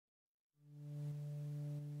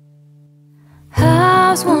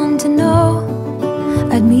How's one to know?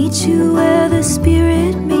 I'd meet you where the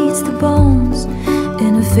spirit meets the bones,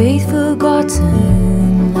 in a faith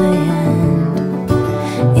forgotten land.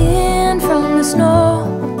 In from the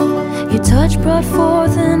snow, your touch brought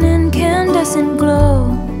forth an incandescent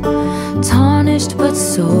glow, tarnished but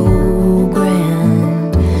so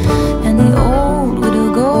grand. And the old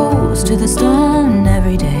widow goes to the stone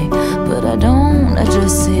every day, but I don't, I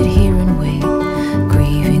just sit here and wait,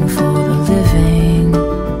 grieving for the living.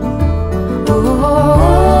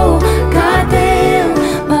 Oh, goddamn,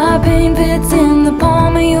 my pain fits in the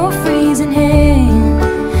palm of your freezing hand,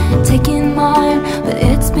 taking mine, but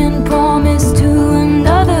it's been promised to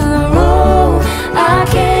another. Oh, I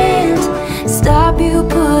can't stop you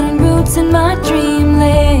putting roots in my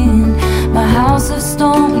dreamland. My house of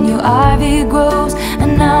stone, your ivy grows,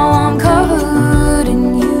 and now I'm covered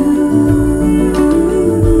in you.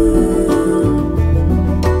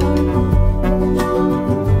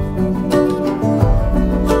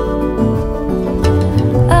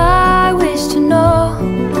 I wish to know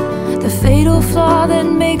the fatal flaw that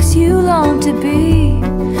makes you long to be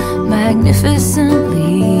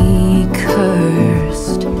magnificently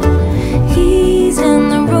cursed. He's in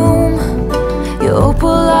the room, your opal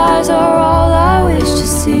eyes are all I wish to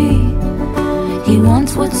see. He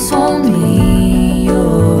wants what's only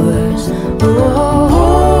yours.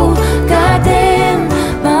 Oh, goddamn,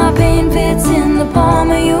 my pain fits in the palm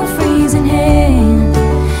of your freezing hand,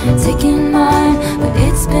 taking mine, but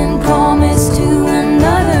it's been promised to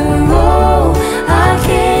another. Oh, I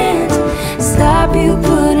can't stop you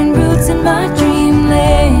putting roots in my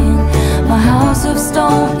dreamland. My house of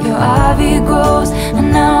stone, your ivy grows,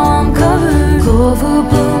 and now I'm covered. Clover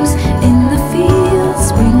blooms in the fields,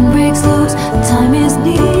 spring breaks loose, time is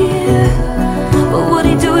near. What would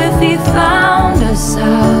he do if he found us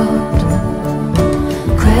out?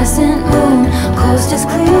 Crescent moon, coast is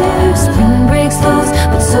clear, spring breaks loose,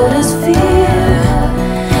 but so does fear.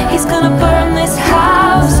 He's gonna burn this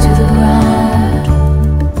house to the ground.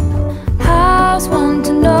 How's one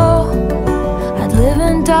to know? I'd live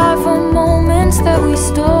and die for moments that we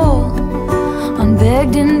stole,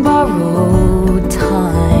 unbegged and borrowed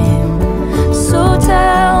time. So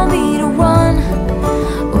tell me to run,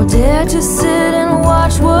 or dare to sit and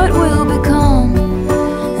watch what will become,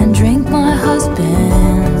 and drink my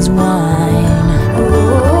husband's wine.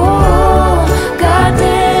 Oh,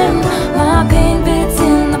 goddamn, my pain fits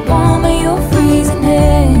in the palm of your freezing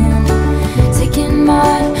hand, taking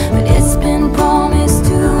mine, but it's been promised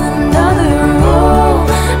to another. Oh,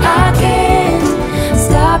 I can't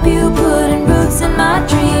stop you putting roots in my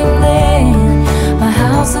dreamland. My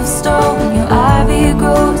house of stone, your ivy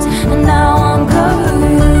grows, and now I'm covered in you.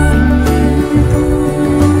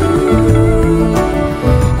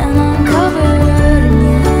 And I'm covered in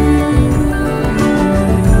you.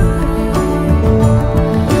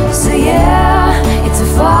 So yeah, it's a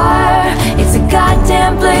fire, it's a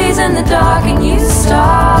goddamn blaze in the dark, and you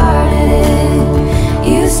started it,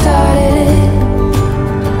 you started it.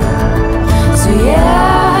 So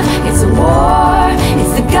yeah, it's a war,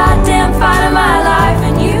 it's the goddamn fight of my life,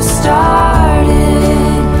 and you started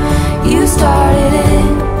it, you started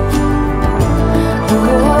it.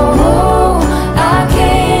 Oh, I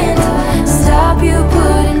can't stop you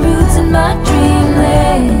putting roots in my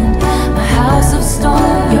dreamland. My house of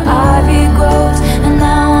stone, your ivy grows, and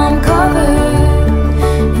now I'm covered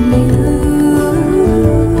in you.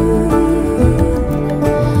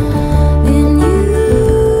 In you.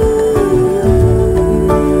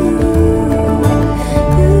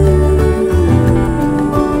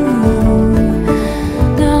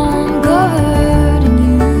 Now I'm covered in you.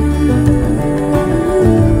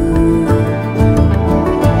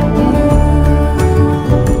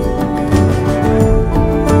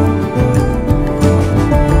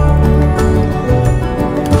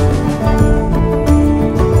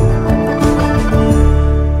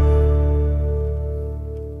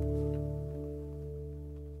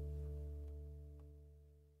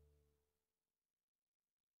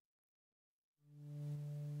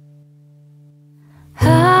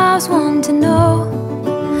 How's one to know?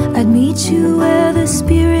 I'd meet you where the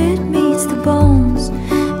spirit meets the bones,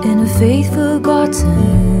 in a faith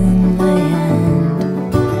forgotten land.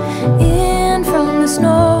 In from the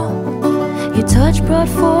snow, your touch brought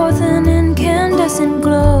forth an incandescent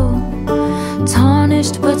glow,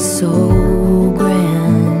 tarnished but so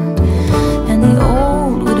grand. And the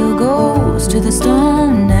old widow goes to the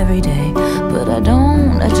stone every day, but I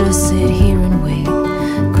don't, I just sit here and wait,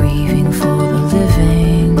 grieving for the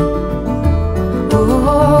living.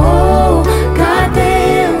 Oh,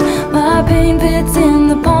 goddamn, my pain fits in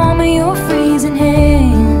the palm of your freezing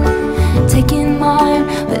hand, taking mine,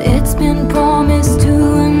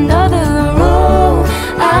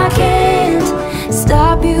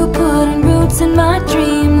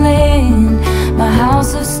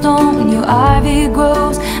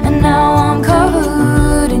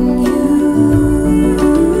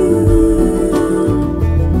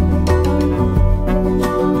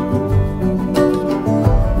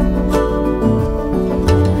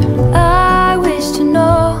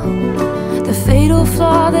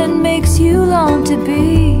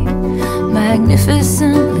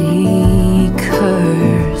 magnificently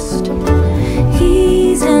cursed.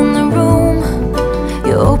 He's in the room.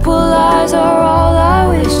 Your opal eyes are all I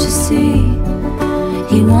wish to see.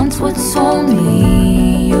 He wants what's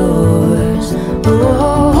only yours.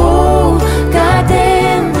 Oh,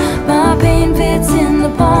 goddamn, my pain fits in the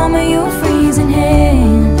palm of your freezing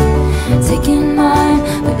hand. Taking mine,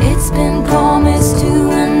 but it's been promised to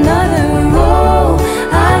another. Oh,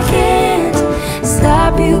 I can't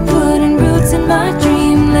stop you putting roots in my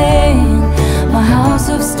dreamland. My house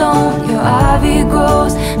of stone, your ivy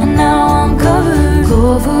grows, and now I'm covered.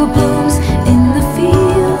 Clover blooms in the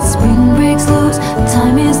fields, spring breaks loose, the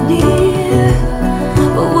time is near.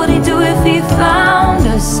 What would he do if he found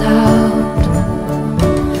us out?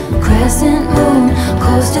 Crescent moon,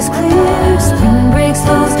 coast is clear, spring breaks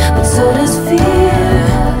loose, but so does fear.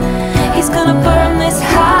 He's gonna burn this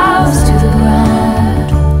house to the ground.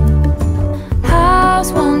 House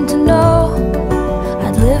one to know,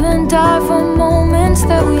 I'd live and die for moments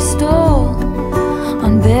that we stole,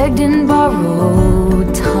 unbegged and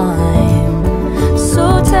borrowed time. So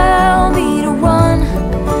tell me to run,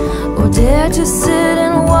 or dare to sit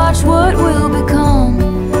and watch what will become,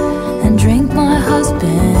 and drink my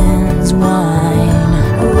husband's wine.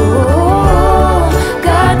 Oh,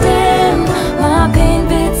 goddamn, my pain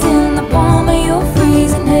fits in the palm of your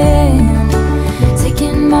freezing hand.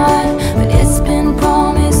 Taking mine, but it's been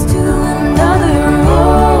promised to another.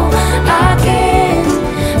 Oh, I can't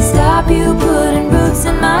stop you putting roots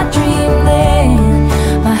in my dreamland.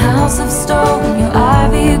 My house of stone, your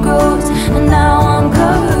ivy grows, and now I'm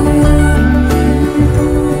covered in you.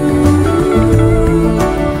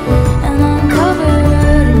 And I'm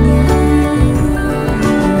covered in you.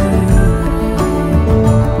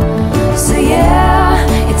 So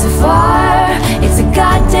yeah, it's a fire, it's a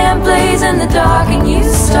goddamn blaze in the dark, and you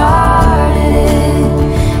started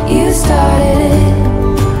it, you started it.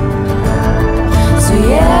 So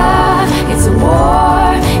yeah, it's a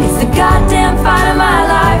war, it's the goddamn fight of my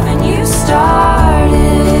life, and you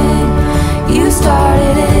started it, you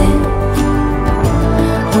started it.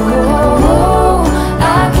 Oh, I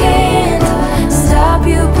can't stop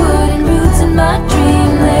you putting roots in my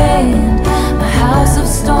dreamland. My house of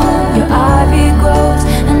stone, your ivy grows,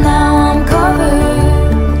 and now I'm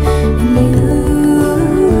covered in you.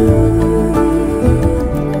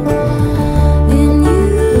 In you.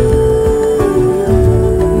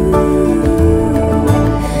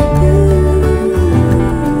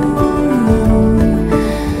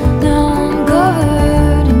 Now I'm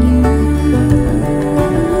covered in you.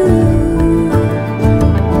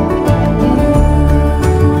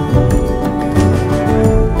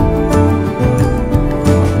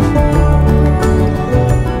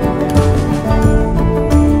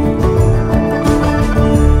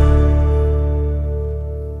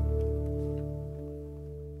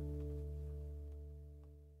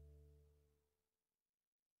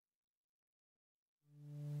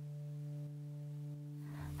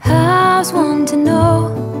 How's one to know?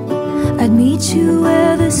 I'd meet you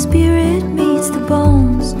where the spirit meets the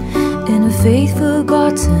bones, in a faith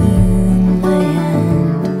forgotten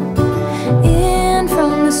land. In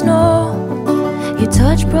from the snow, your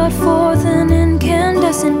touch brought forth an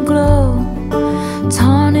incandescent glow,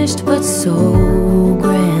 tarnished but so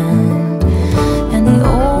grand. And the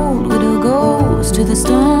old widow goes to the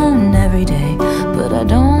stone every day, but I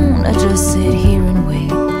don't, I just sit here and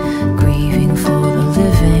wait, grieving for the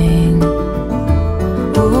living.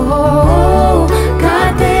 Oh,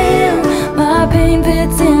 goddamn, my pain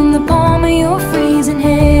fits in the palm of your freezing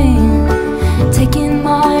hand. Taking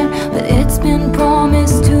mine, but it's been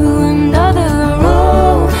promised to another.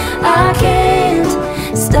 Oh, I can't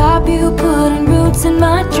stop you putting roots in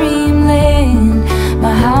my dreamland.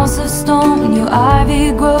 My house of stone, your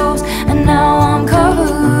ivy grows, and now I'm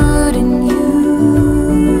covered in you.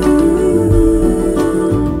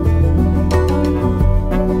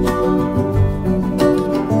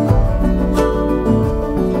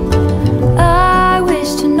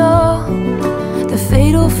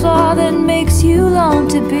 Flaw that makes you long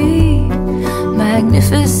to be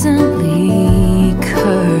magnificently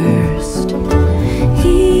cursed.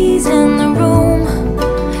 He's in the room.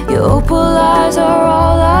 Your opal eyes are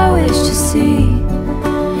all I wish to see.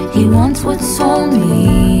 He wants what's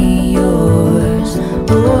only yours.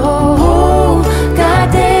 Oh,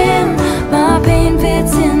 goddamn, my pain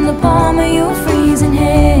fits in the palm of your freezing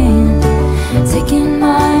hand. Taking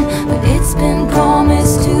mine, but it's been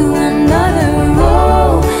promised to another.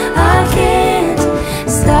 Oh, I can't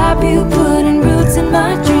stop you putting roots in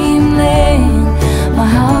my dreamland. My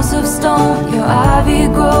house of stone, your ivy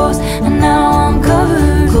grows, and now I'm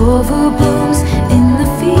covered. Clover blooms in the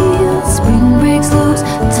fields, spring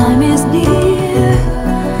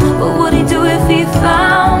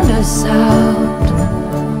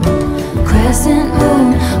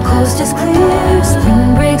clear,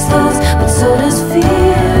 spring breaks loose, but so does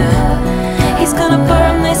fear. He's gonna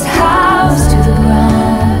burn this house to the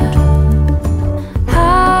ground.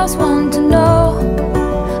 House one to know,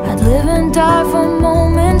 I'd live and die for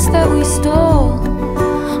moments that we stole,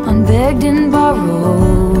 unbegged and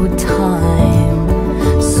borrowed time.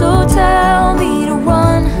 So tell me to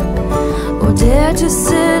run, or dare to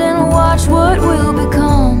sit and watch what will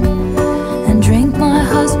become, and drink my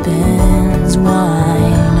husband's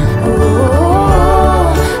wine.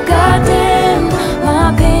 Oh, goddamn,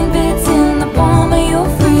 my pain fits in the palm of your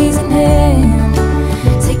freezing hand,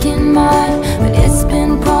 taking mine, but it's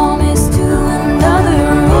been promised to another.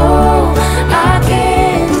 Oh, I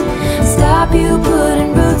can't stop you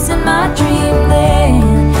putting roots in my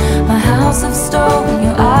dreamland. My house of stone,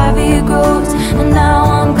 your ivy grows, and now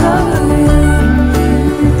I'm covered in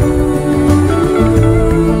you,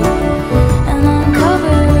 and I'm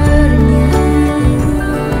covered in you.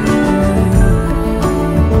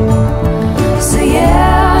 So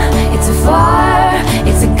yeah, it's a fire,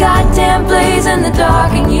 it's a goddamn blaze in the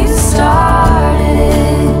dark, and you started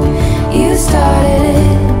it, you started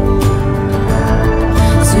it.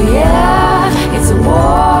 So yeah, it's a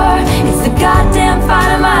war, it's the goddamn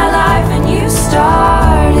fight of my life, and you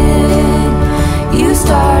started it, you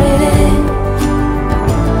started it.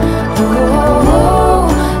 Oh,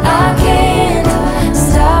 I can't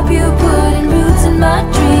stop you putting roots in my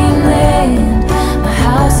dreamland. My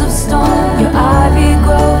house of stone, your ivy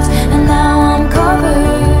grows, and now I'm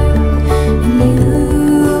covered in you.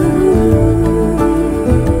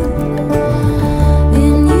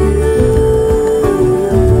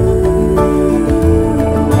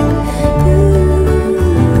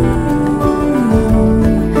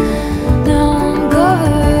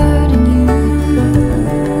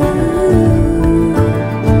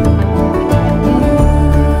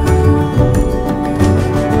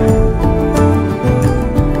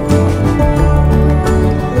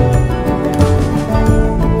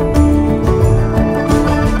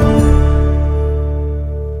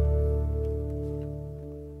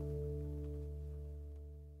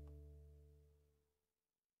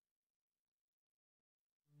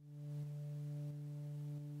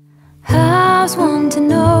 How's one to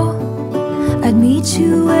know? I'd meet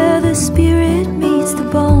you where the spirit meets the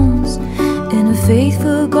bones, in a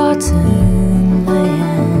faith-forgotten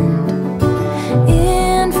land.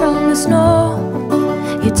 In from the snow,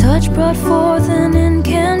 your touch brought forth an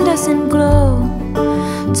incandescent glow,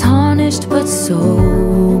 tarnished but so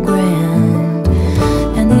grand.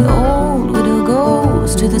 And the old widow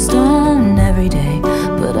goes to the stone every day,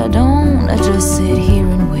 but I don't, I just sit here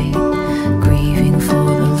and wait, grieving for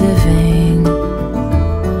the living.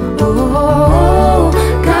 Oh,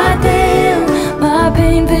 goddamn, my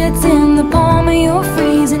pain fits in the palm of your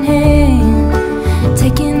freezing hand,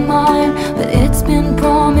 taking mine, but it's been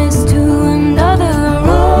promised to another.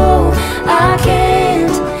 Oh, I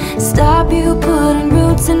can't stop you putting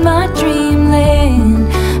roots in my dreamland.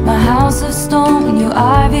 My house of stone, your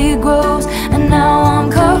ivy grows, and now I'm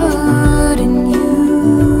covered in you.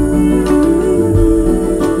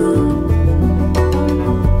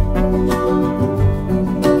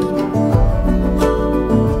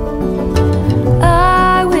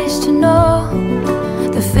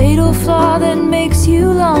 Flaw that makes you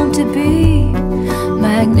long to be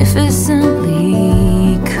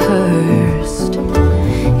magnificently cursed.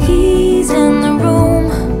 He's in the room,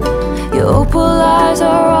 your opal eyes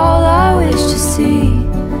are all I wish to see.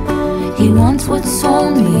 He wants what's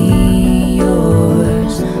only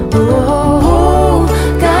yours. Oh,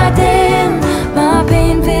 goddamn, my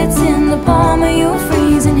pain fits in the palm of your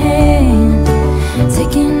freezing hand,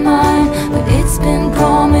 taking mine, but it's been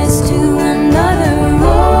promised to another.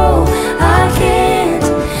 Oh, I can't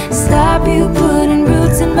stop you putting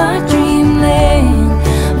roots in my dreamland.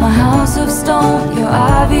 My house of stone, your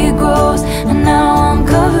ivy grows, and now I'm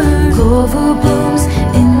covered. Clover blooms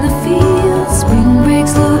in the fields, spring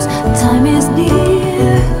breaks loose, the time is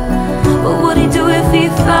near. What would he do if he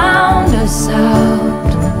found us out?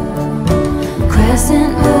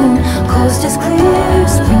 Crescent moon, coast is clear,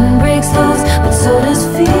 spring breaks loose, but so does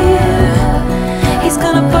fear. He's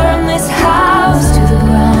gonna burn this house to the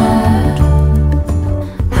ground.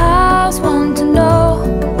 House one to know,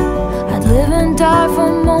 I'd live and die for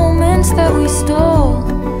moments that we stole,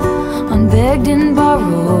 unbegged and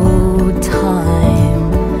borrowed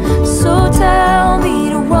time. So tell me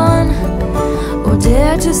to run, or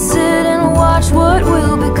dare to sit and watch what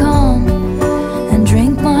will become, and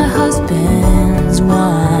drink my husband's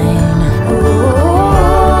wine.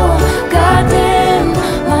 Oh, goddamn,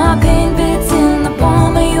 my pain fits in the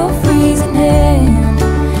palm of your freezing hand,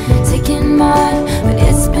 taking mine, but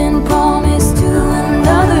it's been promised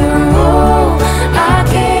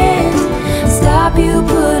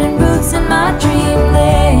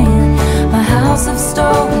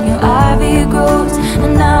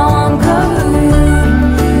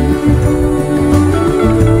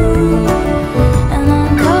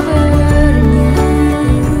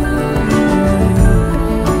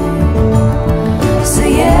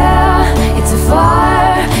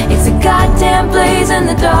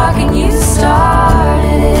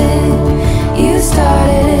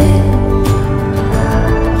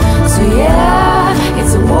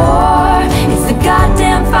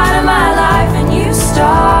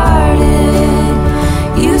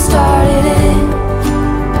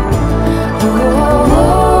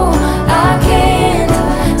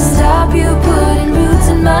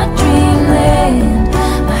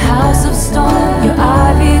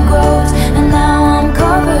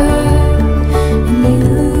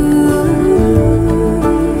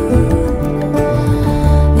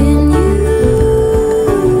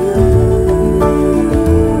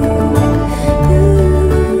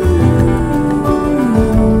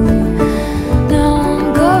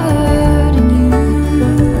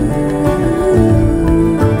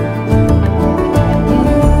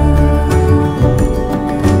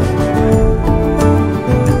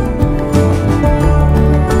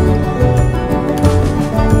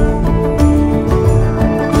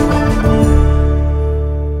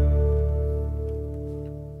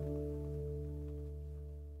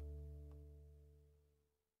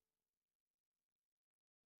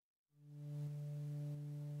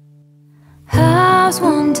How's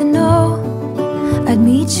one to know? I'd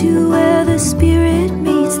meet you where the spirit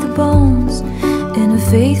meets the bones, in a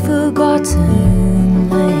faith forgotten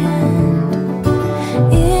land.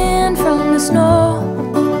 In from the snow,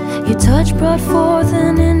 your touch brought forth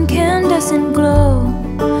an incandescent glow,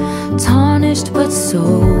 tarnished but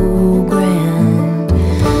so grand.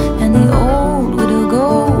 And the old widow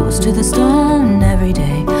goes to the stone every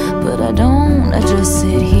day, but I don't, I just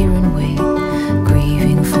sit here and wait,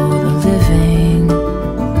 grieving for the living.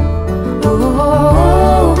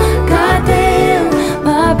 Oh, goddamn,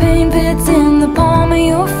 my pain pits in the palm of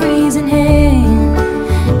your freezing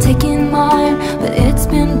hand, taking mine, but it's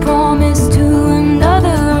been promised to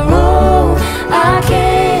another. Oh, I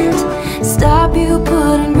can't stop you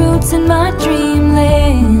putting roots in my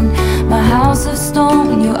dreamland. My house of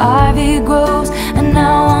stone, your ivy grows, and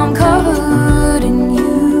now I'm covered in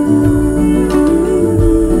you.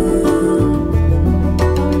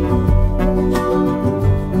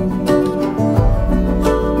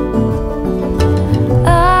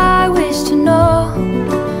 I wish to know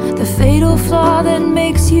the fatal flaw that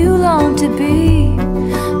makes you long to be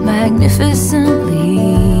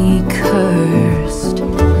magnificently cursed.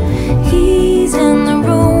 He's in the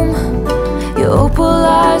room, your opal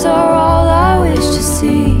eyes are all I wish to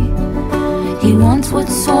see. He wants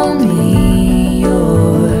what's only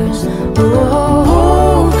yours.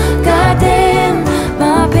 Oh, goddamn,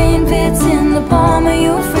 my pain pits in the palm of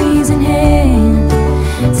your freezing hand,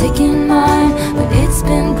 taking mine, but it's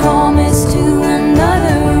been promised to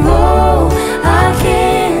another. Oh, I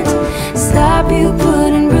can't stop you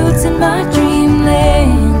putting roots in my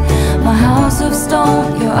dreamland. My house of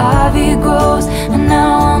stone, your ivy grows, and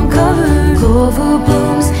now I'm covered. Clover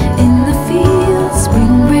blooms in the fields,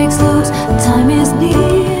 spring breaks loose, the time is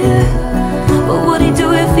near. What would he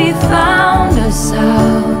do if he found us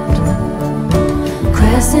out?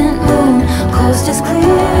 Crescent moon, coast is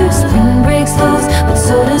clear, spring breaks loose, but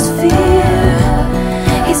so does fear.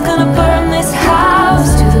 He's gonna burn this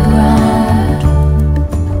house to the ground.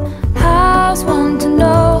 How's one to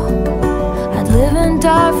know? I'd live and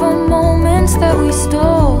die for moments that we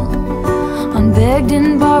stole, unbegged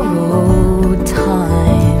and borrowed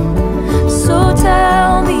time. So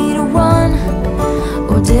tell me to run,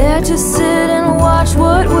 or dare to sit and watch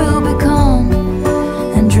what will become,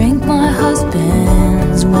 and drink my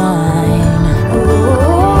husband's wine.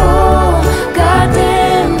 Oh,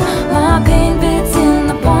 goddamn, my pain bits in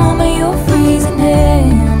the palm of your freezing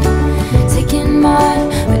hand, taking mine,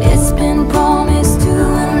 but it's been promised to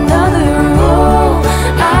another. Oh,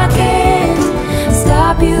 I can't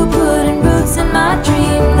stop you putting roots in my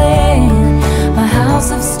dreamland. My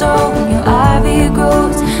house of stone, your ivy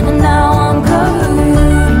grows, and now I'm covered in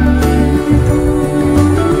you.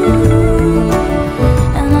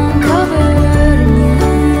 And I'm covered in you.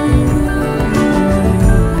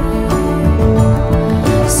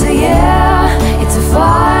 So yeah, it's a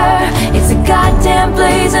fire, it's a goddamn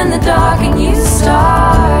blaze in the dark, and you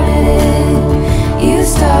started it, you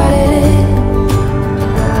started it.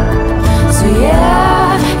 So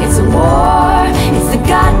yeah, it's a war, it's the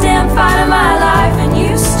goddamn fight of my life, and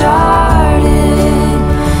you started it,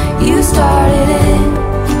 you started it.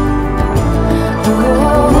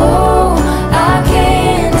 Oh, I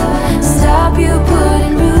can't stop you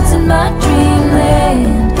putting roots in my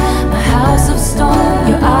dreamland. My house of stone,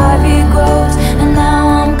 your ivy grows, and now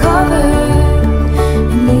I'm covered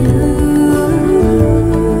in you.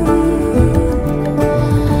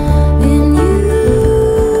 In you.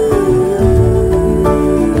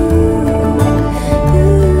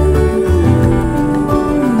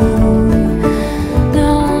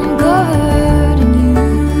 Now I'm covered in you.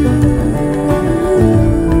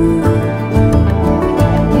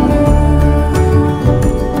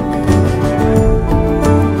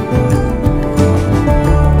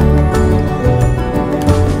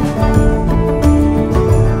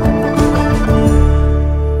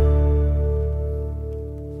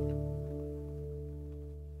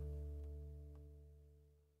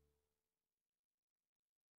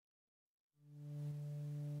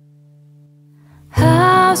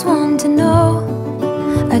 How's one to know?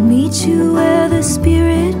 I'd meet you where the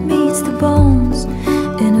spirit meets the bones,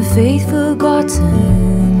 in a faith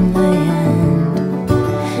forgotten land.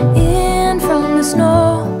 In from the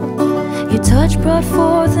snow, your touch brought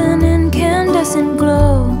forth an incandescent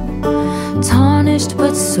glow, tarnished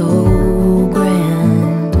but so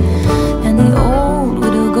grand. And the old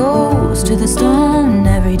widow goes to the stone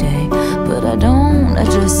every day, but I don't, I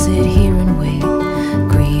just sit here and wait,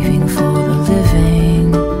 grieving for the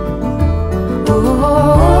living.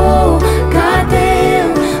 Oh,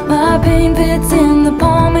 goddamn, my pain pits in the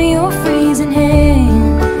palm of your freezing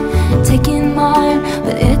hand, taking mine,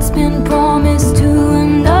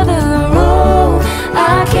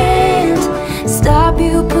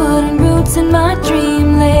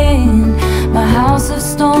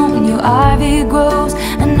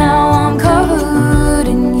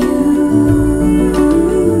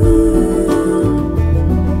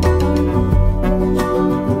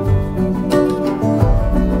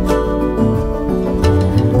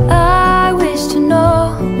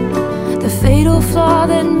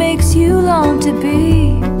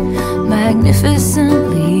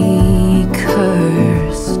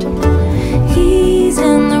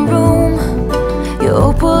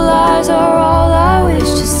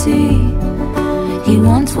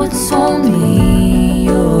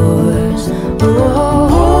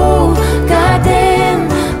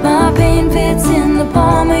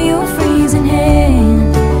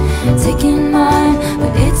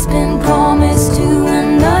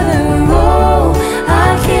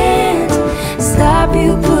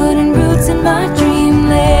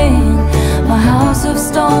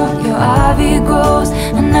 ivy grows,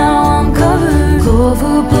 and now I'm covered.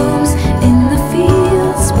 Clover blooms in the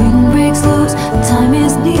fields, spring breaks loose, time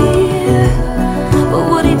is near. What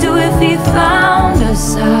would he do if he found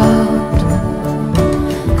us out?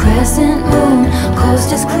 Crescent moon,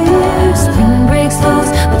 coast is clear, spring breaks loose,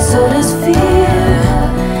 but so does fear.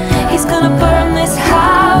 He's gonna burn this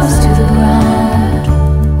house to the ground.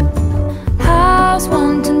 How's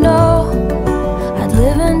one to know? I'd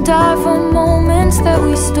live and die for moments that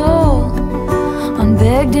we stole,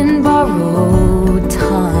 unbegged and borrowed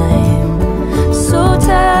time. So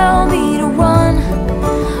tell me to run,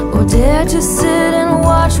 or dare to sit and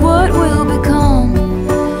watch what will become,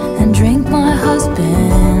 and drink my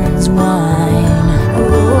husband's wine.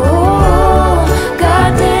 Oh,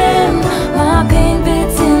 goddamn, my pain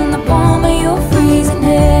fits in the palm of your freezing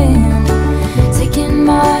hand. Taking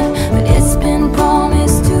mine, but it's been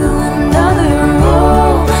promised to another.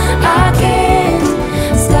 Oh, I can't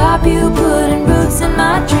stop you putting roots in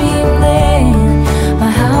my dreamland. My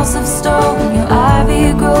house of stone, your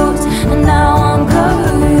ivy grows, and now I'm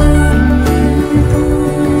covered in you.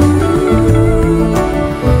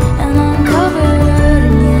 And I'm covered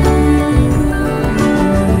in you.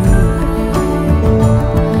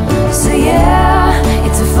 So yeah,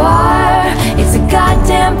 it's a fire, it's a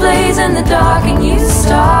goddamn blaze in the dark, and you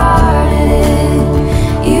started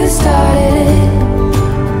it, you started it.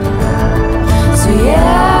 So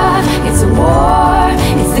yeah, it's a war,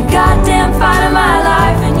 it's the goddamn fight of my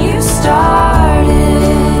life, and you started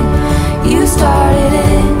it, you started it.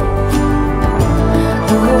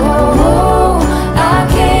 Oh, I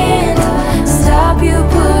can't stop you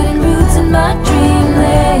putting roots in my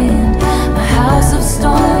dreamland. My house of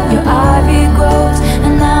stone, your ivy grows,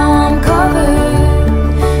 and now I'm covered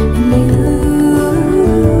in you.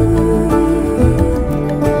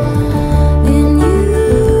 In you.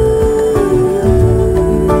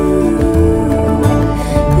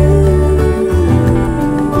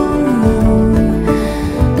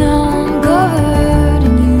 Now I'm covered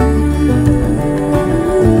in you.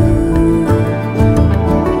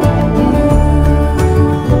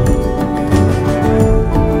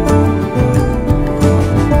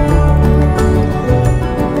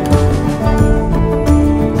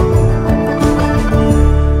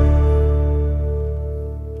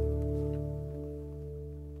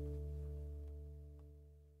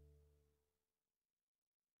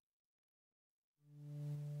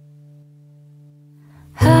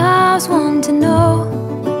 How's one to know?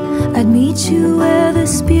 I'd meet you where the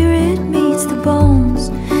spirit meets the bones,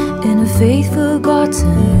 in a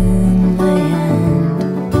faith-forgotten land.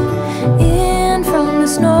 In from the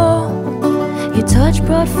snow, your touch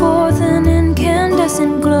brought forth an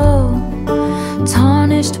incandescent glow,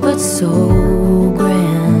 tarnished but so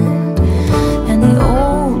grand. And the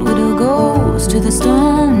old widow goes to the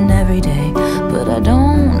stone every day, but I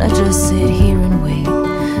don't, I just sit here and wait,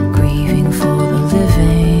 grieving for the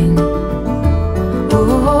living.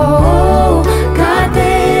 Oh,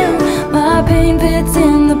 goddamn, my pain fits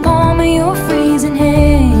in the palm of your freezing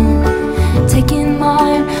hand. Taking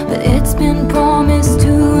mine, but it's been promised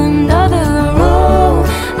to another. Oh,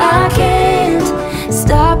 I can't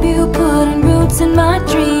stop you putting roots in my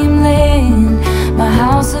dreamland. My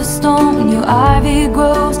house of stone, your ivy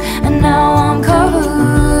grows, and now I'm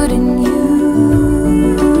covered in you.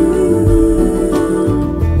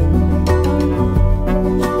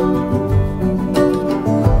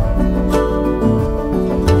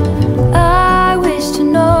 I wish to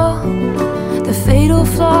know the fatal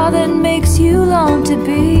flaw that makes you long to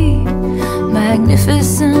be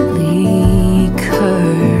magnificently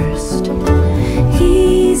cursed.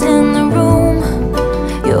 He's in the room,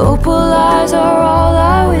 your opal eyes are all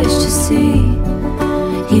I wish to see.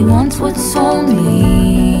 He wants what's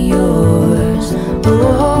only yours.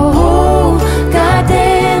 Oh,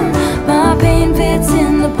 goddamn, my pain fits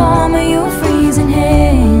in the palm of your freezing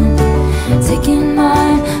hand. Taking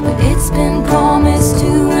mine, but it's been promised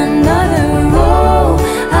to another. Oh,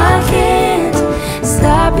 I can't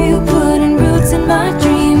stop you putting roots in my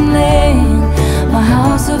dreamland. My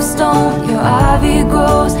house of stone, your ivy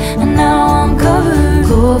grows, and now I'm covered.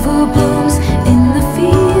 Clover blooms in the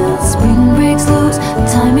fields, spring breaks loose,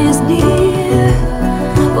 time is near.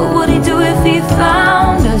 What would he do if he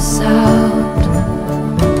found us out?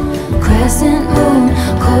 Crescent moon,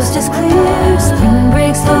 coast is clear, spring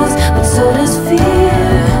breaks loose, but so does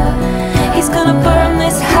fear. He's gonna burn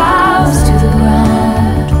this house to the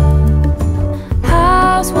ground.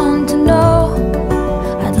 How's one to know?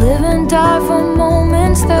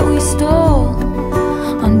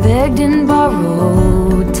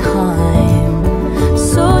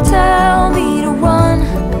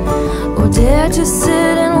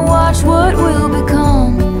 sit and watch what will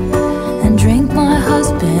become, and drink my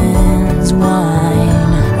husband's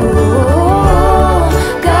wine. Oh,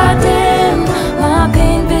 goddamn, my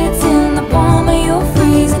pain fits in the palm of your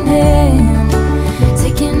freezing hand.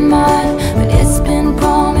 Taking mine, but it's been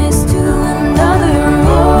promised to another.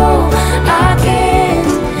 Oh, I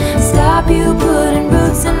can't stop you putting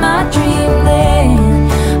roots in my dreamland.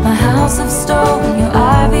 My house of stone, your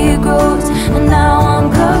ivy grows, and now I'm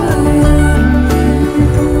covered in you.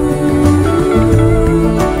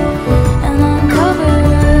 And I'm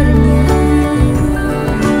covered in you.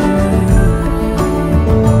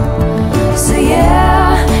 So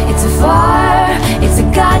yeah, it's a fire, it's a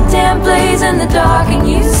goddamn blaze in the dark, and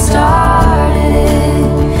you started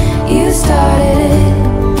it, you started it.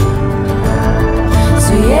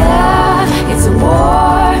 So yeah, it's a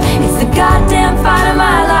war, it's the goddamn fight of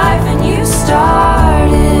my life, and you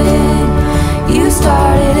started it, you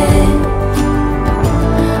started it.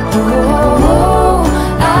 Oh,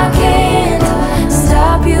 I can't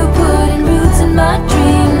stop you putting roots in my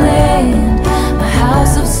dreamland. My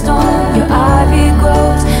house of stone, your ivy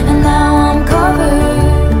grows, and now I'm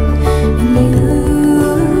covered in you.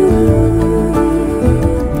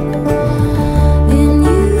 In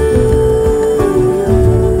you.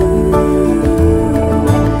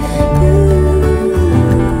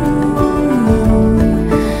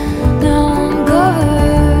 Now I'm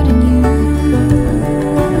covered in you.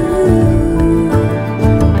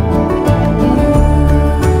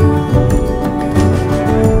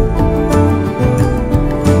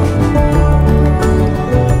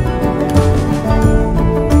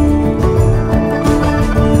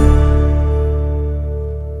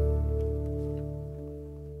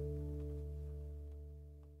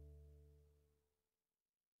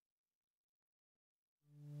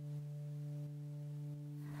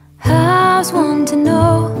 I was one to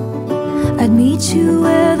know I'd meet you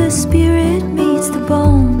where the spirit meets the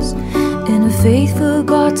bones, in a faith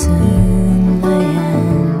forgotten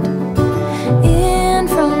land. In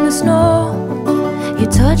from the snow, your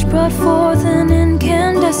touch brought forth an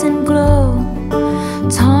incandescent glow,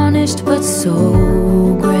 tarnished but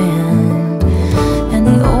so grand. And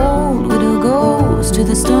the old widow goes to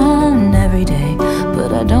the stone every day,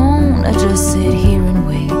 but I don't, I just sit here and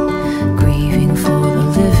wait, grieving for the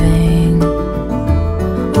living.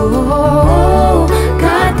 Oh,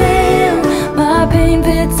 goddamn, my pain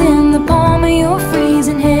fits in the palm of your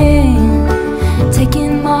freezing hand.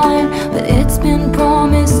 Taking mine, but it's been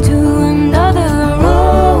promised to another.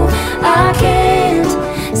 Oh, I can't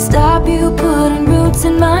stop you putting roots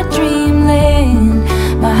in my dreamland.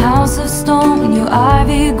 My house of stone, your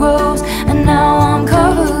ivy grows, and now I'm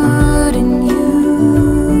covered in you.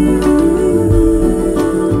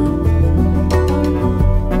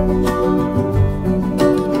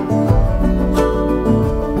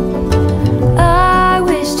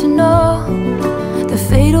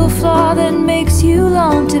 Flaw that makes you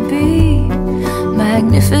long to be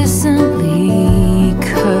magnificently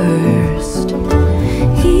cursed.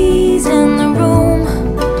 He's in the room,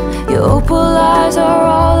 your opal eyes are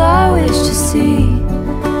all I wish to see.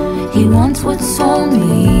 He wants what's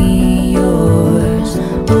only yours.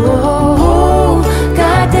 Oh,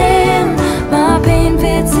 goddamn, my pain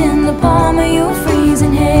fits in the palm of your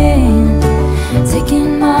freezing hand.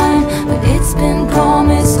 Taking mine, but it's been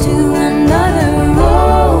promised to another.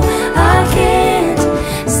 Oh, I can't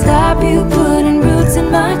stop you putting roots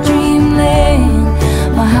in my dreamland.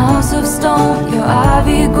 My house of stone, your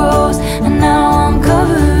ivy grows, and now I'm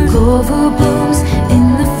covered. Clover blooms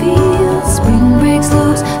in the fields, spring breaks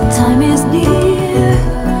loose, time is near.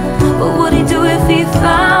 What would he do if he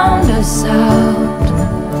found us out?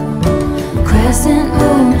 Crescent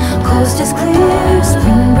moon, coast is clear,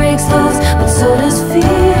 spring breaks loose, but so does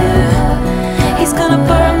fear. He's gonna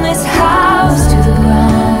burn this house to the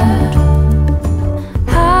ground.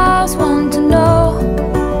 I was one to know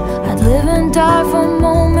I'd live and die for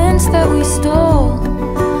moments that we stole,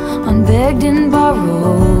 unbegged and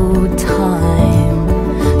borrowed time.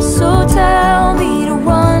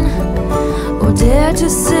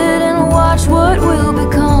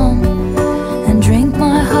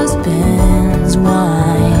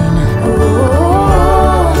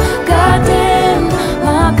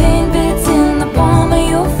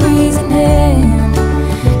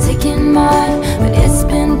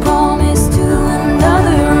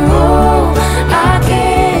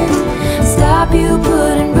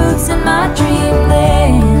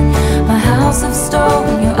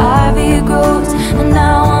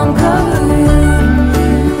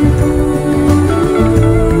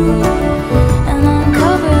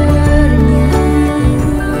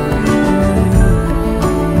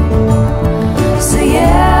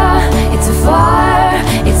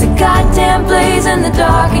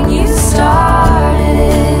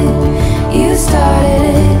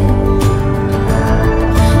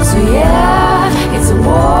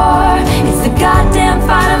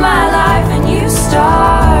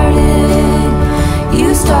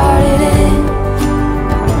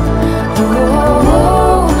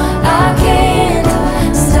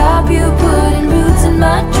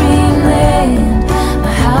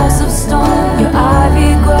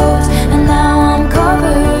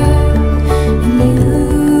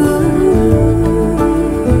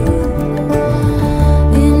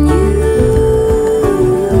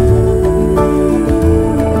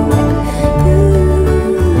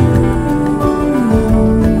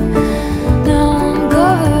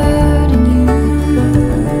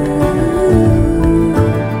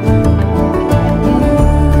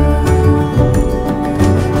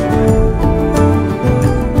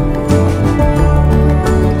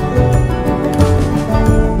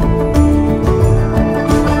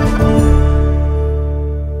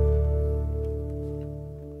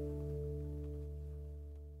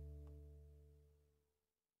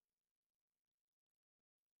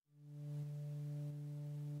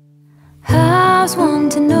 How's one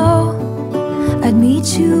to know? I'd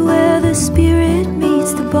meet you where the spirit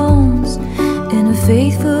meets the bones, in a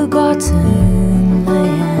faith forgotten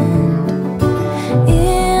land.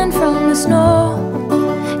 In from the snow,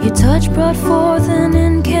 your touch brought forth an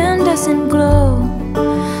incandescent glow,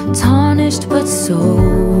 tarnished but so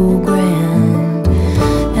grand.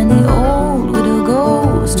 And the old widow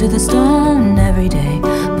goes to the stone every day,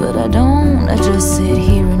 but I don't, I just sit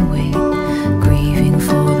here and wait, grieving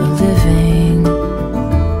for the living.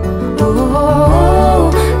 Oh,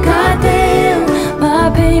 goddamn, my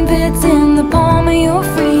pain fits in the palm of your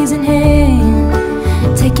freezing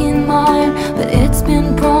hand, taking mine, but it's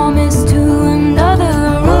been promised to another.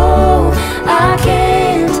 Oh, I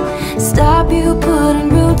can't stop you putting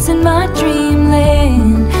roots in my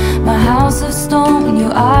dreamland. My house of stone,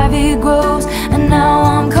 your ivy grows, and now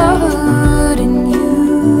I'm covered in you.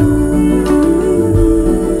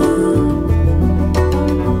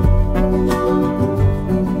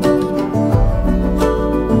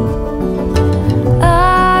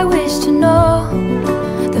 I wish to know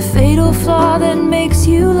the fatal flaw that makes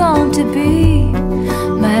you long to be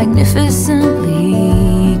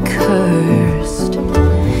magnificently cursed.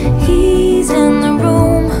 He's in the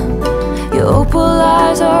room, your opal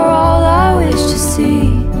eyes are all I wish to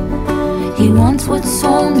see. He wants what's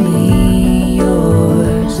only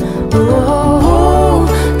yours. Oh,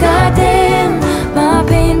 goddamn, my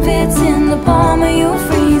pain fits in the palm of your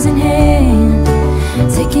freezing hand,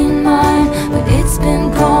 taking mine, but it's been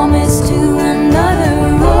promised to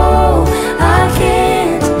another. Oh, I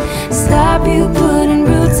can't stop you putting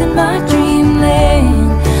roots in my dreamland.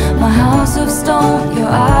 My house of stone, your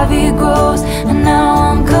ivy grows, and now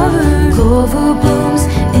I'm covered. Clover blooms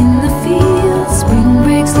in the fields, spring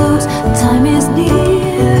breaks loose, the time is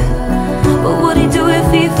near. What would he do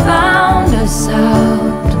if he found us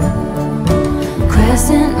out?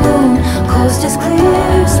 Crescent moon, coast is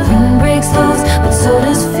clear, spring breaks loose, but so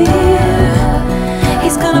does fear.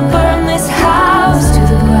 He's gonna burn this house to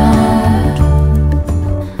the ground.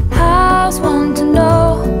 How's one to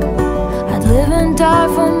know? I'd live and die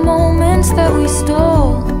for moments that we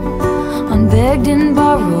stole, unbegged and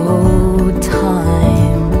borrowed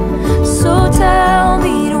time. So tell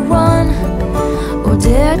me to run, or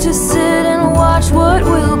dare to sit and watch what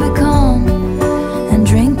will become, and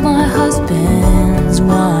drink my husband's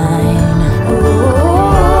wine.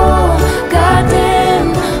 Oh,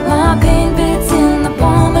 goddamn, my pain fits in the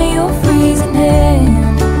palm of your freezing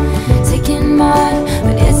hand, taking mine,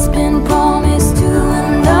 but it's been promised to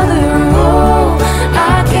another. Oh,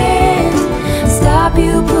 I can't stop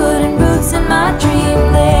you putting roots in my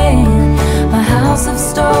dreamland. My house of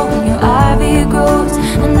stone, your ivy grows,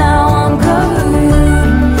 and now I'm covered in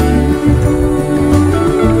you.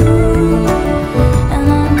 And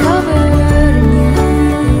I'm covered in you.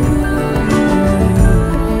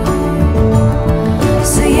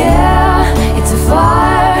 So yeah, it's a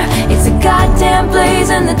fire, it's a goddamn blaze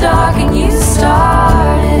in the dark, and you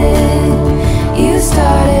started it, you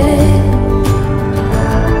started it.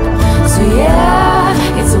 So yeah,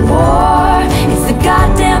 it's a war, it's the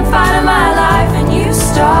goddamn fight of my life, and you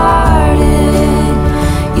started it,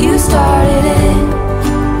 you started it.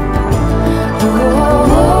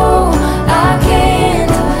 Oh, I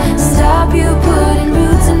can't stop you putting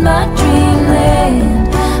roots in my dreamland.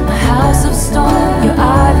 My house of stone, your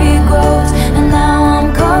ivy grows, and now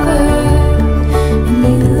I'm covered in you.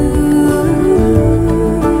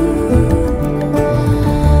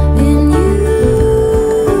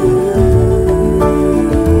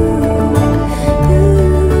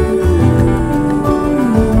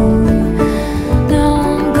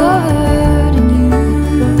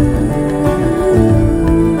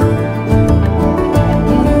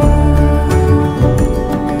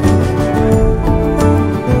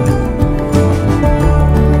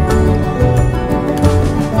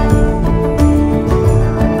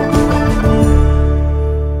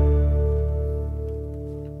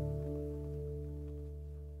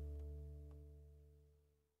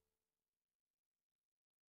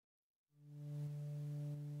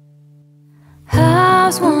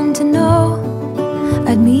 How's one to know?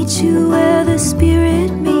 I'd meet you where the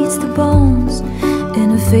spirit meets the bones,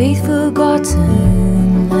 in a faith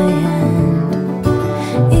forgotten land.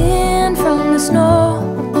 In from the snow,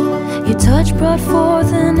 your touch brought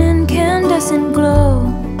forth an incandescent glow,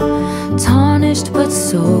 tarnished but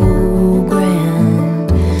so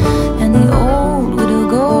grand. And the old widow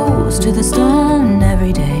goes to the stone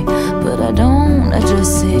every day, but I don't, I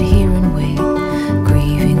just sit here and wait,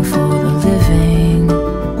 grieving for the living.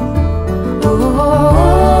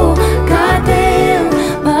 Oh, goddamn,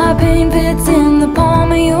 my pain fits in the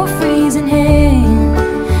palm of your freezing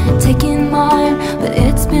hand, taking mine,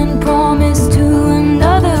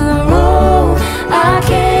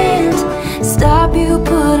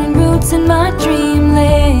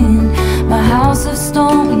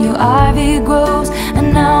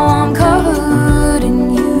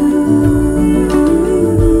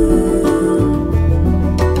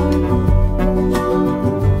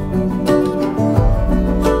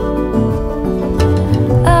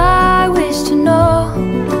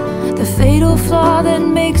 fatal flaw that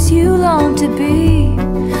makes you long to be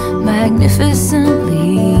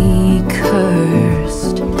magnificently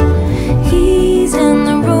cursed. He's in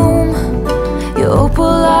the room, your opal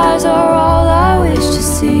eyes are all I wish to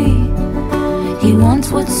see. He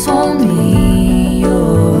wants what's only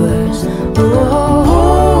yours.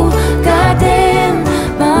 Oh, goddamn,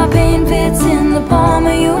 my pain fits in the palm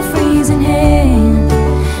of your freezing hand,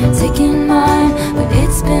 taking mine, but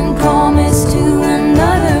it's been promised to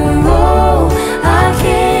another. Oh, I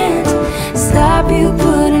can't stop you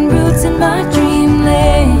putting roots in my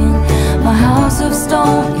dreamland. My house of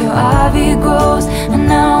stone, your ivy grows, and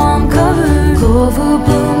now I'm covered. Clover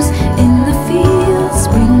blooms in the fields,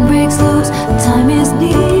 spring breaks loose, the time is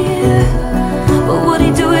near. What would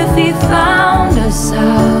he do if he found us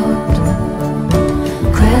out?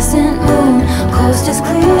 Crescent moon, coast is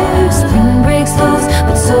clear, spring breaks loose,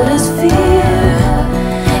 but so does fear.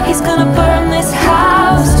 He's gonna burn this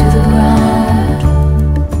house to the ground.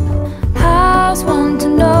 House one to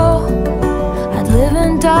know, I'd live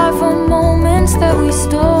and die for moments that we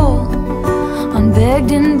stole,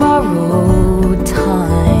 unbegged and borrowed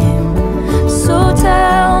time. So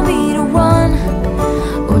tell me to run,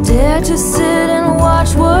 or dare to sit and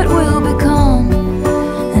watch what will become,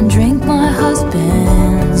 and drink my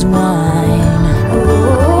husband's wine.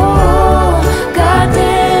 Oh,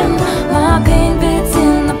 goddamn, my pain fits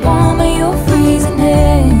in the palm of your freezing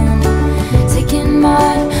hand, taking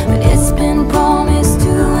mine, but it's been promised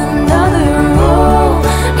to another. Oh,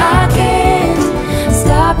 I can't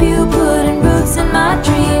stop you putting roots in my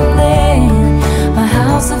dreamland. My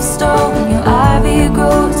house of stone, your ivy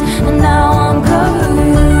grows, and now I'm covered in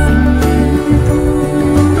you.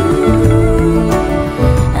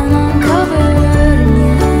 And I'm covered in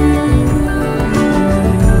you.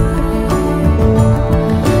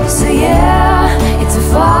 So yeah, it's a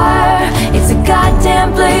fire, it's a goddamn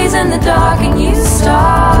blaze in the dark, and you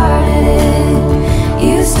started it,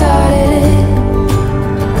 you started it.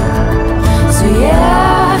 So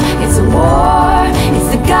yeah, it's a war, it's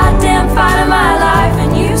the goddamn fight of my life,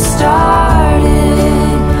 and you started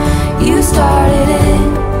it, you started it.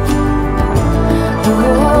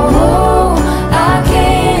 Oh, I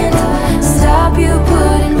can't stop you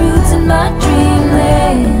putting roots in my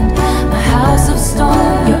dreamland. My house of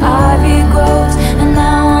stone, your ivy grows, and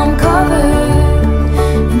now I'm covered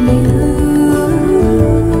in you.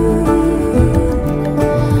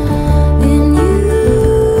 In you.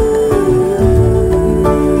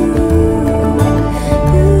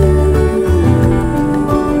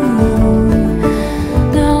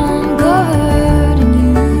 Now I'm covered in you.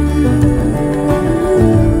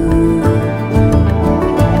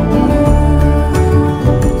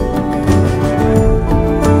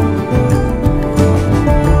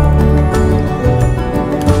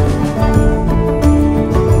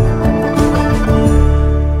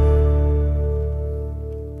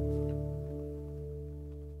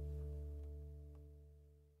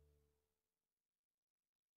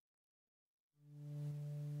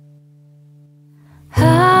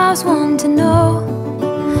 House one to know,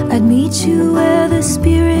 I'd meet you where the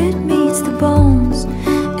spirit meets the bones,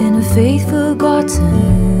 in a faith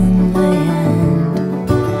forgotten land.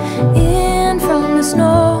 In from the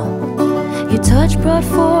snow, your touch brought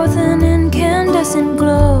forth an incandescent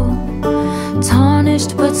glow,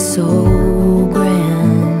 tarnished but so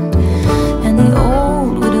grand. And the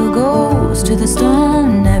old widow goes to the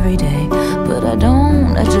stone every day, but I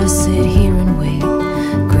don't, I just sit here and wait,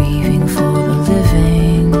 grieving for the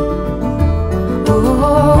living.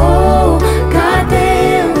 Oh,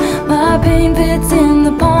 goddamn, my pain fits in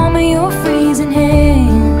the palm of your freezing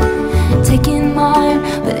hand, taking mine,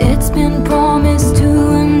 but it's been promised to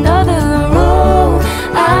another. Oh,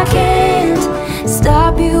 I can't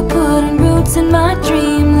stop you putting roots in my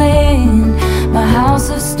dreamland. My house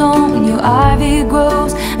of stone, your ivy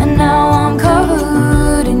grows, and now I'm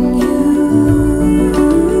covered in you.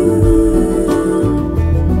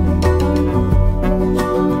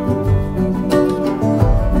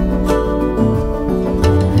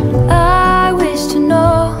 I wish to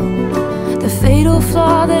know the fatal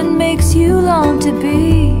flaw that makes you long to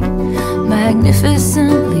be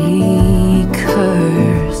magnificently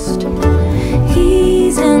cursed.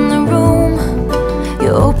 He's in the room,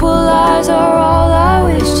 your opal eyes are all I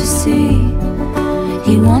wish to see.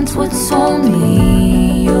 He wants what's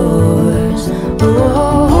only yours.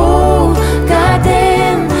 Oh,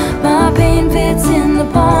 goddamn, my pain fits in the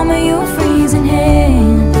palm of your freezing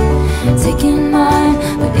hand, taking mine,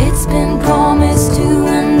 but it's been promised to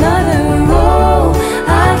another. Oh, I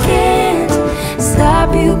can't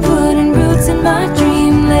stop you putting roots in my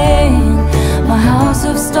dreamland. My house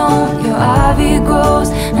of stone, your ivy grows,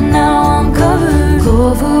 and now I'm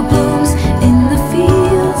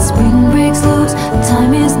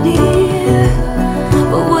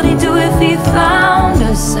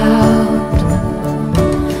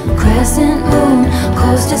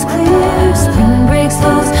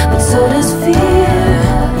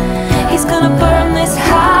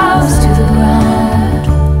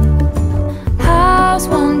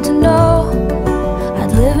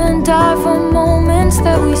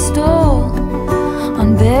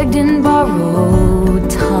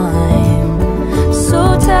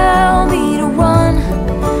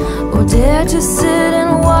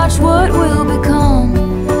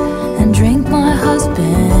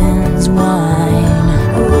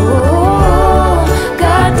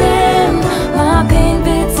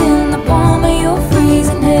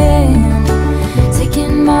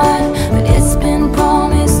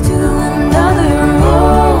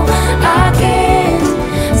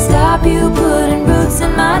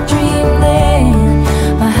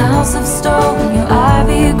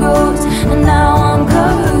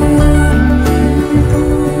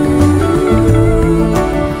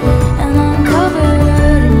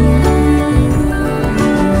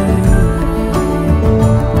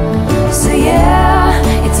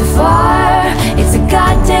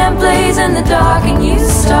the dark and you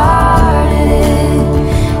started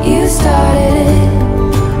it. You started it.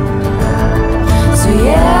 So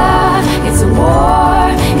yeah, it's a war.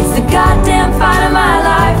 It's the goddamn fight of my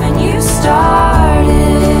life, and you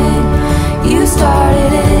started it. You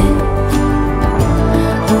started it.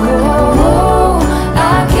 Oh,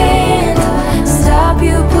 I can't stop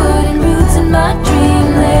you putting roots in my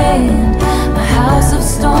dreamland. My house of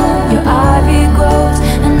stone, your ivy grows,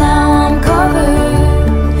 and now I'm covered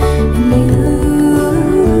in you.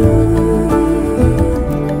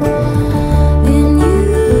 In you.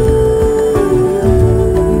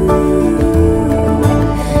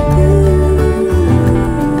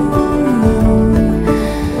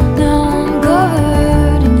 Now I'm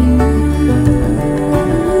covered in you.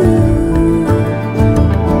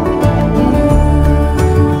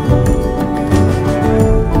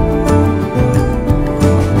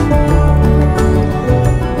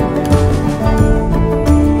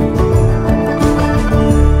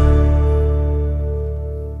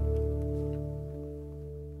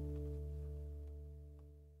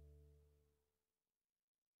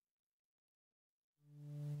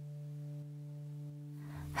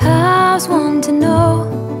 I was one to know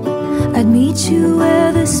I'd meet you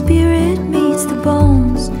where the spirit meets the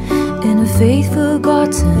bones, in a faith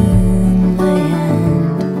forgotten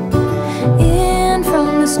land. In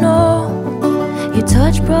from the snow, your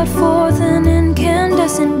touch brought forth an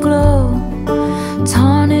incandescent glow,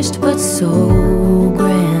 tarnished but so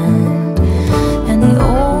grand. And the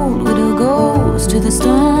old widow goes to the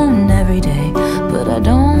stone every day, but I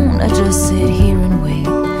don't, I just sit here and wait,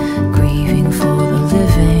 grieving for the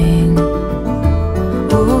living.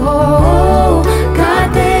 Oh,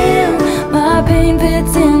 goddamn, my pain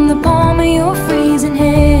fits in the palm of your freezing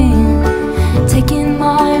hand, taking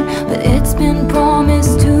mine, but it's been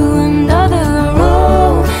promised to another.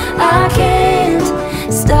 Oh, I can't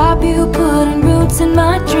stop you putting roots in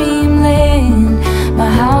my dreamland. My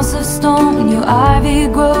house of stone, your ivy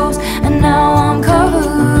grows, and now I'm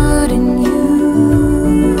covered in you.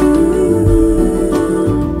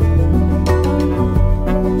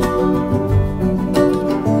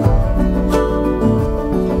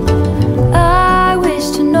 I wish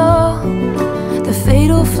to know the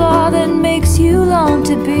fatal flaw that makes you long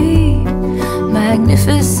to be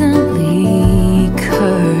magnificently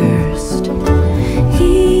cursed.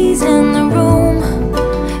 He's in the room,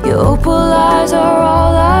 your opal eyes are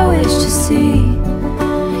all I wish to see.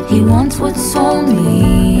 He wants what's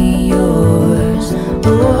only yours.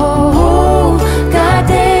 Oh,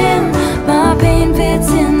 goddamn, my pain fits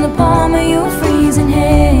in the palm of your freezing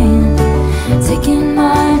hand, taking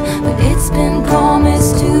mine, but it's been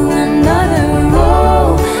promised to another.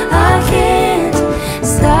 Oh, I can't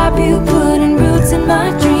stop you putting roots in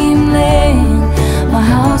my dreamland. My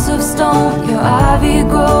house of stone, your ivy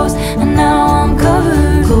grows, and now I'm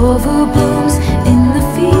covered. Clover blooms in the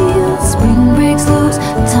fields, spring breaks loose,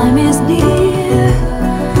 the time is near.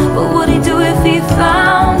 But would he do if he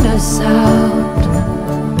found us out?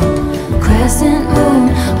 Crescent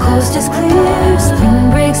moon, coast is clear, spring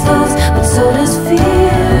breaks loose, but so does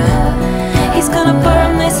fear. He's gonna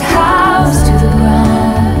burn this house to the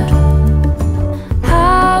ground.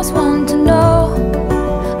 I was one to know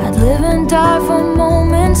I'd live and die for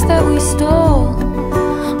moments that we stole,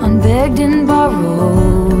 unbegged and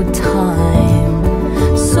borrowed time.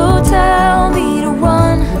 So tell me to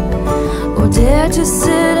run, or dare to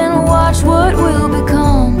sit and watch what will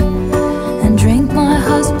become, and drink my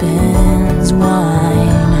husband's wine.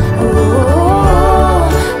 Oh,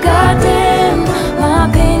 goddamn, my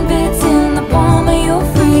pain fits in the palm of your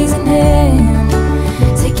freezing hand,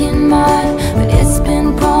 taking mine, but it's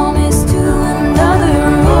been promised to another.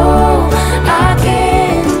 Oh, I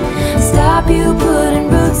can't stop you putting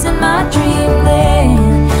roots in my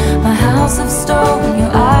dreamland. My house of stone,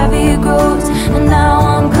 your ivy grows, and now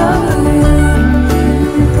I'm covered in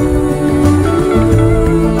you.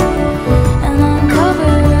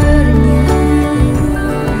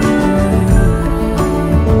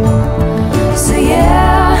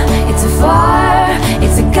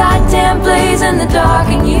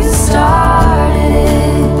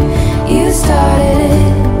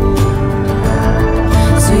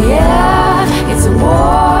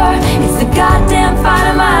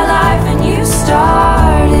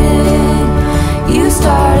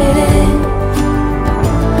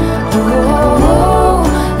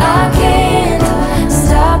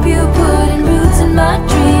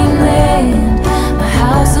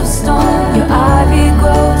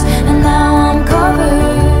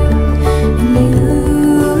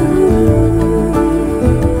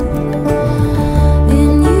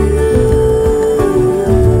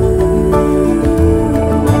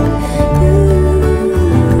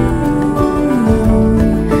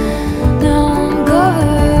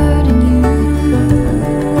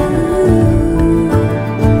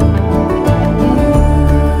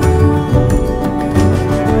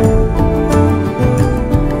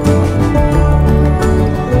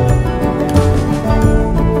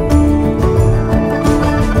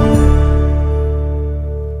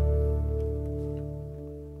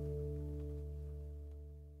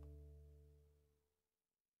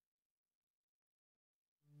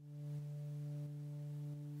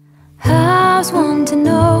 How's one to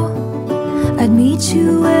know? I'd meet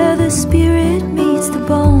you where the spirit meets the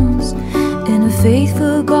bones, in a faith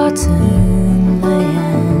forgotten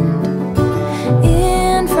land.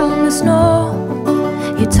 In from the snow,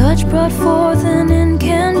 your touch brought forth an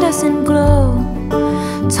incandescent glow,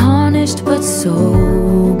 tarnished but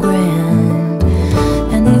so grand.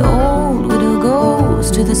 And the old widow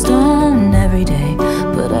goes to the stone every day,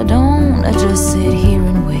 but I don't, I just sit here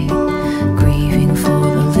and wait, grieving for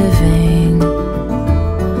the living.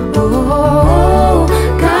 Oh,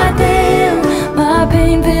 goddamn, my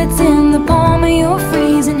pain fits in the palm of your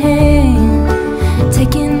freezing hand,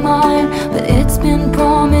 taking mine, but it's been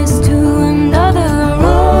promised to another.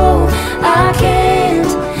 Oh, I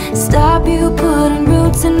can't stop you putting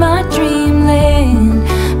roots in my dreamland.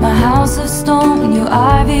 My house of stone, your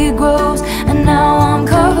ivy grows, and now I'm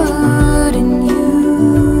covered in you.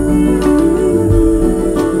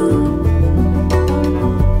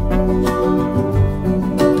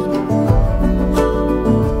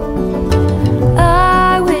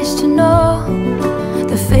 I wish to know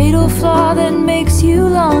the fatal flaw that makes you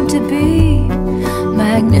long to be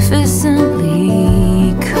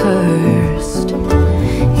magnificently cursed.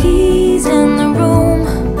 He's in the room,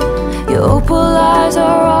 your opal eyes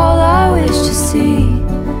are all I wish to see.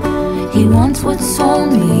 He wants what's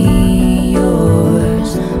only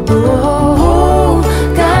yours. Oh,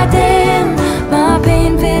 goddamn, my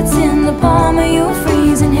pain fits in the palm of your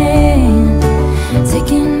freezing hand,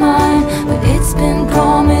 taking mine, but it's been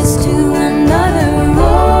promised to another.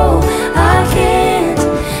 Oh, I can't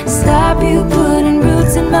stop you putting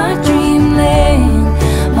roots in my dreamland.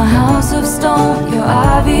 My house of stone, your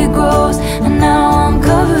ivy grows, and now I'm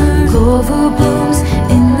covered. Clover blooms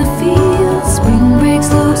in the fields, spring breaks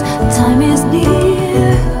loose, the time is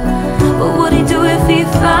near. What would he do if he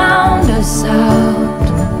found us out?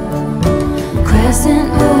 Crescent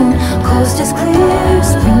moon, coast is clear,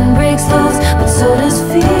 spring breaks loose, but so does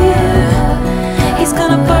fear. He's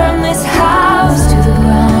gonna burn this house to the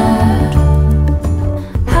ground.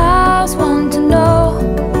 How's one to know?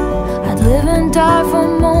 I'd live and die for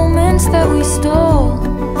moments that we stole,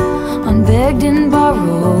 unbegged and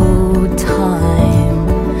borrowed time.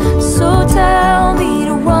 So tell me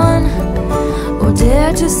to run, or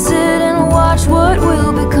dare to sit and watch what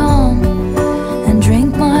will become, and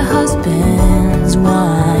drink my husband's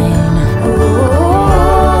wine.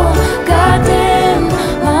 Oh, goddamn,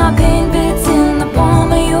 my pain fits in the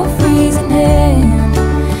palm of your freezing hand,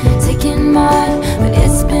 taking mine, but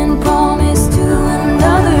it's been promised to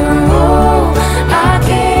another. Oh, I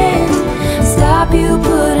can't stop you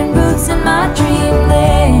putting roots in my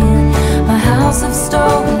dreamland. My house of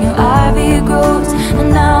stone, your ivy grows,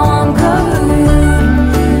 and now I'm covered in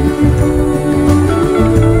you.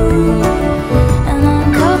 And I'm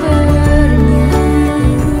covered in you.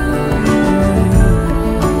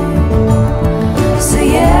 So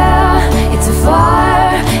yeah, it's a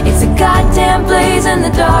fire, it's a goddamn blaze in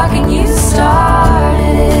the dark, and you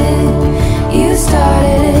started it, you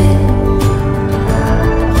started it.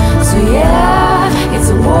 So yeah, it's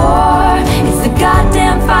a war, it's the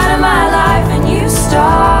goddamn fight of my life, and you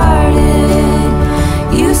started it,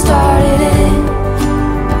 you started it.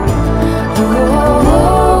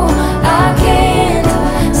 Oh, I can't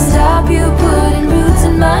stop you putting roots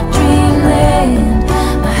in my dreamland.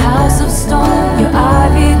 My house of stone, your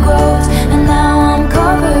ivy grows, and now I'm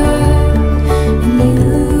covered in you.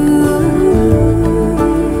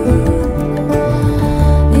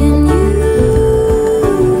 In you.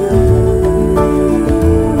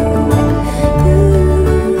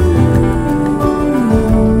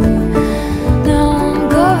 Now I'm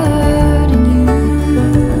covered in you.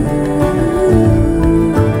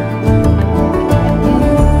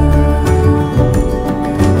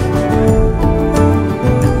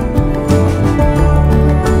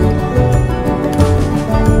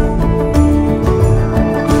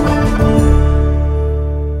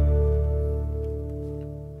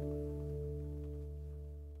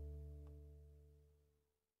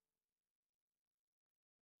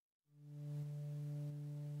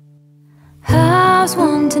 How's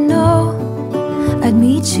one to know? I'd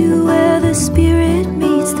meet you where the spirit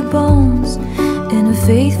meets the bones, in a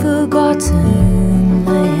faith forgotten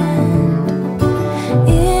land.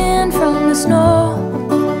 In from the snow,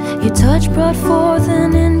 your touch brought forth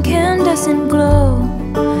an incandescent glow,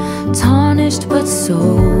 tarnished but so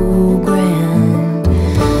grand.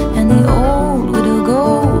 And the old widow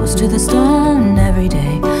goes to the stone every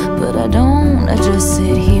day, but I don't, I just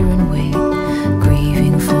sit here and wait,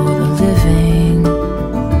 grieving for the living.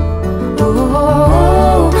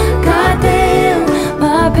 Oh, goddamn,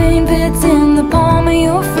 my pain fits in the palm of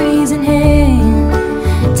your freezing hand,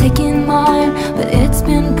 taking mine,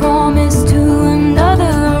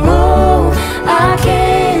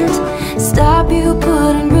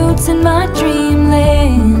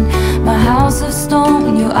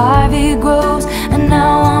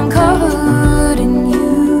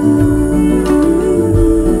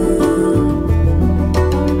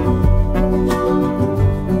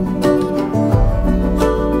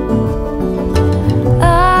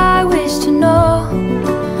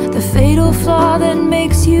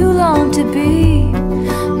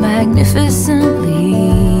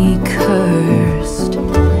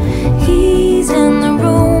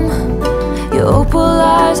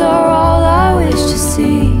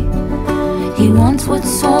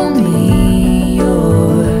 it's only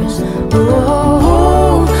yours.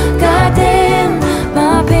 Oh, goddamn,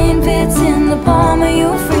 my pain fits in the palm of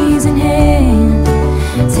your freezing hand.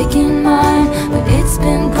 Taking mine, but it's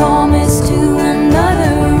been promised to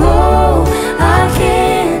another. Oh, I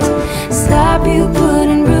can't stop you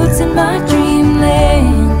putting roots in my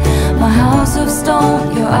dreamland. My house of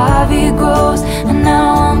stone, your ivy grows, and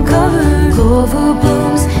now I'm covered. Clover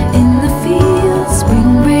blooms in the fields,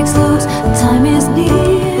 spring breaks loose, the time is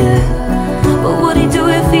near. What would he do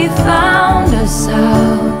if he found us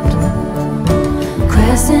out?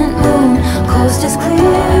 Crescent moon, coast is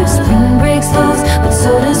clear, spring breaks loose, but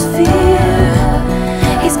so does fear.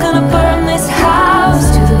 He's gonna burn this house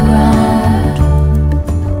to the ground.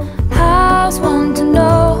 How's one to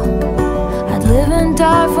know? I'd live and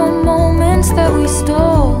die for moments that we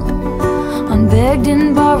stole, unbegged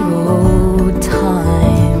and borrowed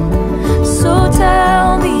time. So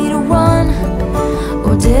tell me to run,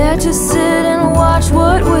 or dare to sit and watch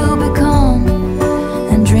what will become,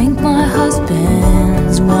 and drink my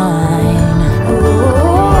husband's wine.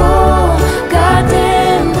 Oh,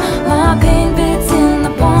 goddamn, my pain fits in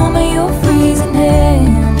the palm of your freezing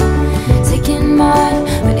hand. Taking mine,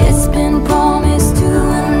 but it's been promised to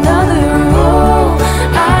another. Oh,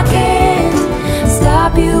 I can't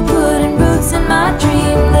stop you putting roots in my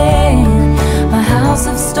dreamland. My house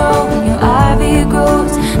of stone, your ivy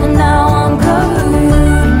grows, and now I'm covered in you.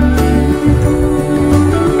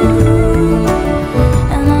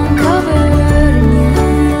 And I'm covered in you.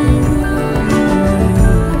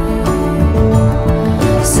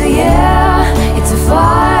 So yeah, it's a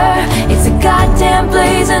fire, it's a goddamn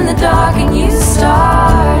blaze in the dark, and you start